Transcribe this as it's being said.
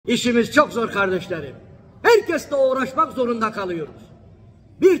İşimiz çok zor kardeşlerim. Herkesle uğraşmak zorunda kalıyoruz.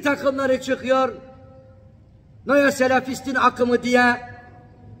 Bir takımları çıkıyor, Noya Selefistin akımı diye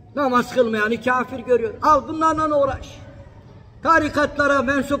namaz kılmayanı kafir görüyor. Al bunlarla uğraş. Tarikatlara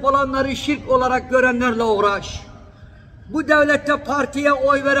mensup olanları şirk olarak görenlerle uğraş. Bu devlette partiye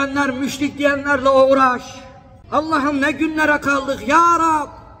oy verenler, müşrik diyenlerle uğraş. Allah'ım ne günlere kaldık ya Rab.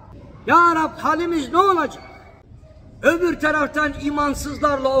 Ya Rab halimiz ne olacak? Öbür taraftan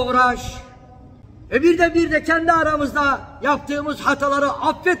imansızlarla uğraş. Bir de kendi aramızda yaptığımız hataları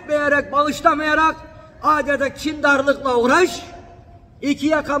affetmeyerek, bağışlamayarak adeta kindarlıkla uğraş. İki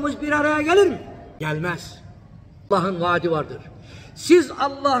yakamız bir araya gelir mi? Gelmez. Allah'ın vaadi vardır. Siz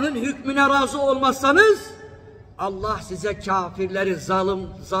Allah'ın hükmüne razı olmazsanız Allah size kafirleri,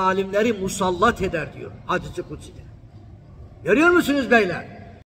 zalimleri musallat eder diyor hadis-i kutsi'de. Görüyor musunuz beyler?